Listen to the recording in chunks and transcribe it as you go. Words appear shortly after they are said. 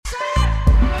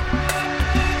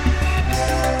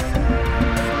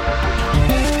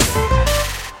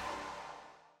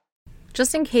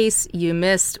Just in case you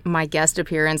missed my guest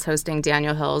appearance hosting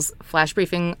Daniel Hill's Flash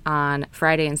Briefing on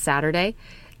Friday and Saturday,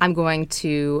 I'm going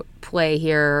to play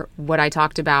here what I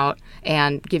talked about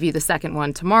and give you the second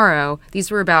one tomorrow. These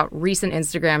were about recent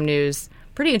Instagram news.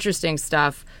 Pretty interesting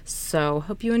stuff, so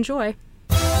hope you enjoy.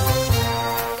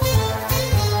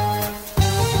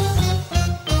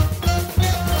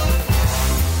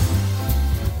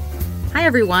 Hi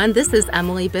everyone, this is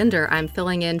Emily Binder. I'm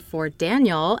filling in for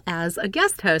Daniel as a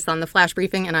guest host on the Flash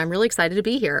Briefing, and I'm really excited to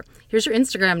be here. Here's your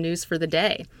Instagram news for the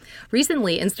day.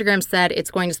 Recently, Instagram said it's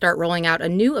going to start rolling out a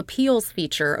new appeals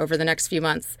feature over the next few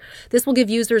months. This will give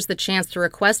users the chance to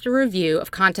request a review of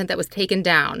content that was taken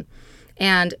down.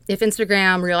 And if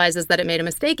Instagram realizes that it made a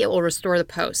mistake, it will restore the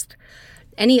post.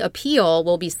 Any appeal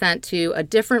will be sent to a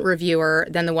different reviewer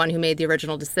than the one who made the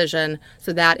original decision,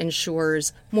 so that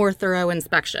ensures more thorough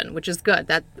inspection, which is good.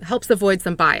 That helps avoid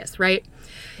some bias, right?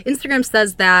 Instagram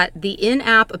says that the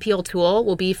in-app appeal tool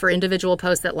will be for individual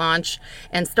posts at launch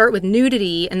and start with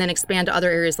nudity and then expand to other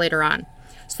areas later on.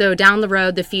 So down the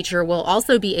road, the feature will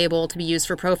also be able to be used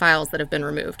for profiles that have been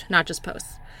removed, not just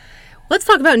posts. Let's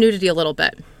talk about nudity a little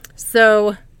bit.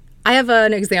 So I have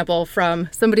an example from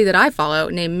somebody that I follow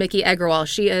named Mickey Agrawal.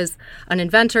 She is an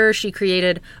inventor. She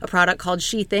created a product called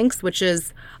She Thinks, which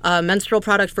is a menstrual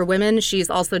product for women. She's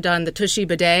also done the Tushy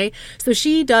Bidet. So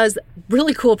she does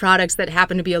really cool products that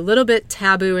happen to be a little bit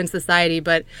taboo in society,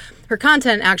 but her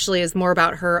content actually is more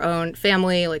about her own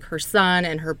family, like her son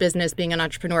and her business, being an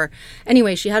entrepreneur.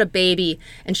 Anyway, she had a baby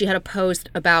and she had a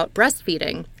post about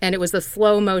breastfeeding, and it was a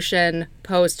slow motion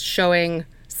post showing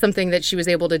something that she was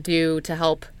able to do to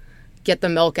help get the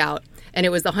milk out. And it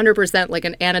was 100% like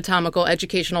an anatomical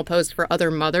educational post for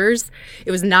other mothers.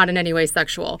 It was not in any way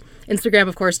sexual. Instagram,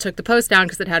 of course, took the post down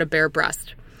because it had a bare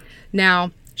breast.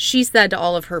 Now, she said to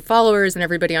all of her followers and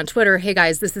everybody on Twitter, hey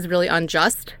guys, this is really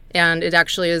unjust. And it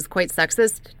actually is quite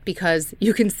sexist because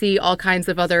you can see all kinds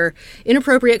of other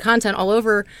inappropriate content all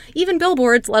over, even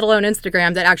billboards, let alone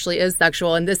Instagram, that actually is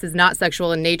sexual. And this is not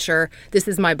sexual in nature. This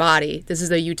is my body. This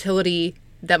is a utility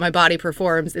that my body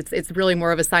performs. It's really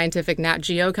more of a scientific Nat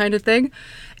Geo kind of thing.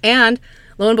 And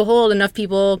lo and behold, enough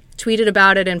people tweeted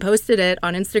about it and posted it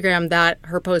on Instagram that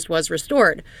her post was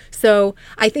restored. So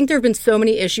I think there have been so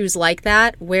many issues like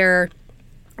that where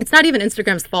it's not even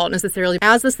Instagram's fault necessarily.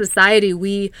 As a society,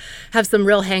 we have some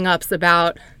real hang-ups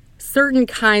about certain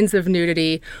kinds of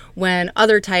nudity when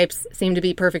other types seem to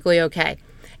be perfectly okay.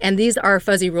 And these are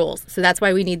fuzzy rules. So that's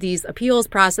why we need these appeals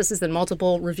processes and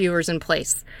multiple reviewers in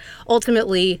place.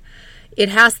 Ultimately, it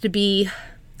has to be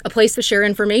a place to share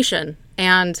information.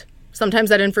 And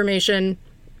sometimes that information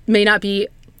may not be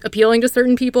appealing to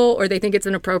certain people or they think it's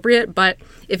inappropriate. But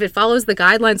if it follows the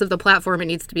guidelines of the platform, it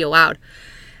needs to be allowed.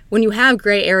 When you have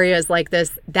gray areas like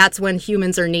this, that's when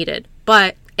humans are needed.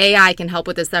 But AI can help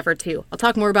with this effort too. I'll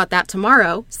talk more about that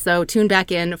tomorrow, so tune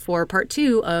back in for part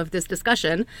 2 of this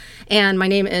discussion. And my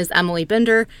name is Emily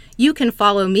Binder. You can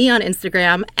follow me on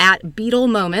Instagram at Beetle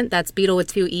Moment. That's Beetle with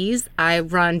 2 E's. I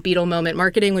run Beetle Moment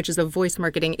Marketing, which is a voice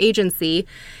marketing agency.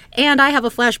 And I have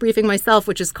a flash briefing myself,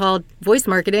 which is called Voice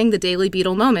Marketing, the Daily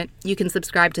Beetle Moment. You can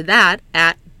subscribe to that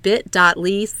at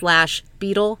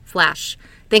bit.ly/BeetleFlash.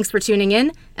 Thanks for tuning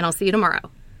in, and I'll see you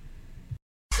tomorrow.